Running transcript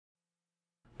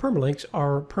Permalinks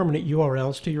are permanent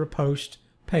URLs to your posts,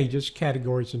 pages,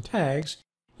 categories, and tags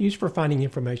used for finding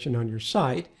information on your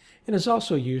site and is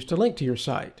also used to link to your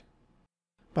site.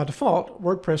 By default,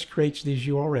 WordPress creates these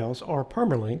URLs or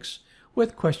permalinks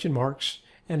with question marks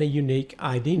and a unique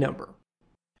ID number.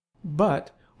 But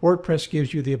WordPress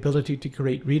gives you the ability to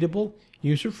create readable,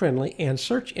 user-friendly, and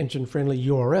search engine-friendly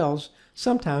URLs,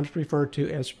 sometimes referred to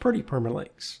as pretty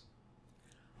permalinks.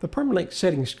 The Permalink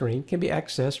Settings screen can be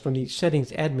accessed from the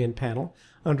Settings admin panel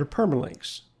under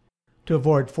Permalinks. To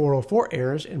avoid 404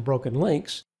 errors and broken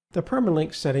links, the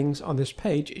Permalink settings on this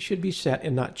page should be set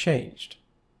and not changed.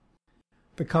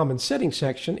 The Common Settings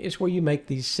section is where you make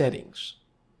these settings.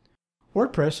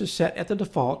 WordPress is set at the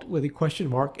default with a question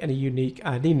mark and a unique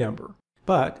ID number,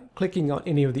 but clicking on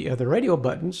any of the other radio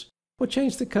buttons will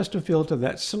change the custom field to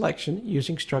that selection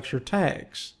using structure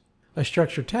tags. A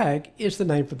structure tag is the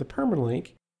name for the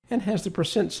permalink and has the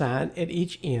 % at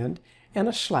each end and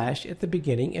a slash at the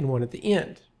beginning and one at the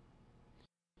end.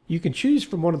 You can choose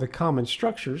from one of the common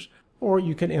structures, or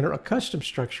you can enter a custom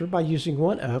structure by using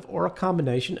one of or a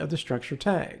combination of the structure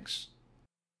tags.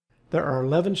 There are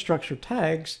 11 structure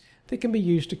tags that can be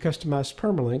used to customize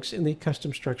permalinks in the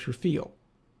custom structure field.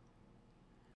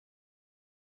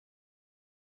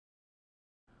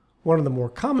 One of the more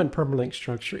common permalink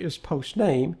structure is post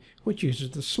name, which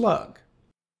uses the slug.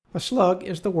 A slug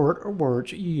is the word or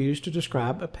words you use to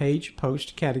describe a page,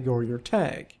 post, category, or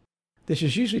tag. This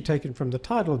is usually taken from the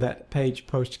title of that page,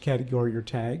 post, category, or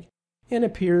tag, and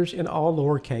appears in all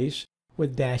lowercase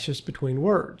with dashes between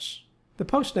words. The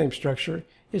post name structure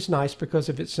is nice because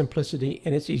of its simplicity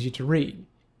and it's easy to read.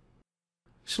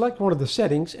 Select one of the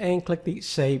settings and click the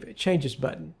Save Changes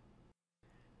button.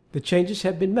 The changes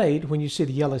have been made when you see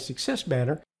the yellow success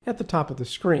banner at the top of the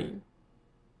screen.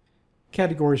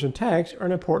 Categories and tags are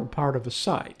an important part of a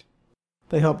site.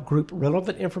 They help group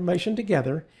relevant information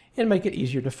together and make it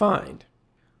easier to find.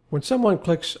 When someone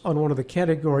clicks on one of the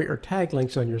category or tag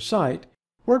links on your site,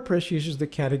 WordPress uses the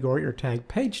category or tag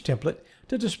page template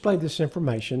to display this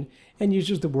information and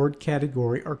uses the word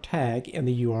category or tag in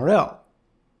the URL.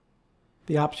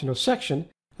 The optional section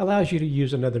allows you to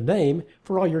use another name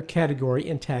for all your category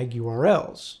and tag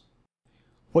URLs.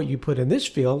 What you put in this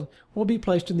field will be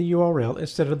placed in the URL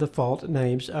instead of the default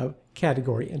names of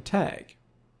category and tag.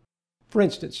 For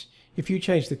instance, if you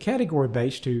change the category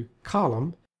base to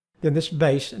column, then this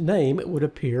base name would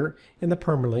appear in the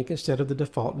permalink instead of the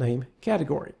default name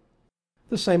category.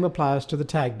 The same applies to the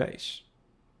tag base.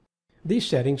 These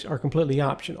settings are completely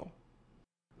optional.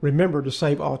 Remember to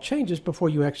save all changes before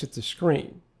you exit the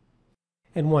screen.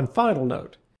 And one final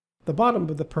note, the bottom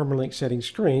of the Permalink Settings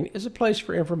screen is a place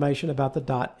for information about the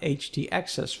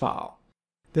 .htaccess file.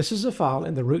 This is a file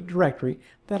in the root directory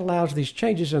that allows these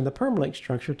changes in the permalink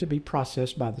structure to be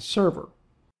processed by the server.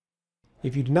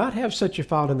 If you do not have such a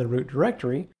file in the root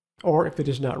directory, or if it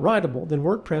is not writable, then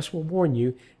WordPress will warn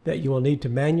you that you will need to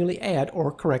manually add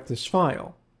or correct this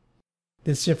file.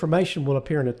 This information will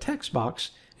appear in a text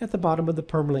box at the bottom of the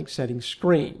Permalink Settings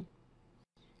screen.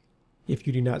 If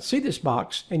you do not see this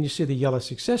box and you see the yellow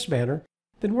success banner,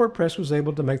 then WordPress was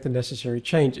able to make the necessary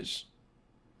changes.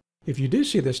 If you do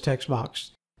see this text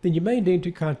box, then you may need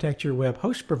to contact your web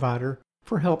host provider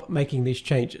for help making these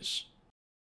changes.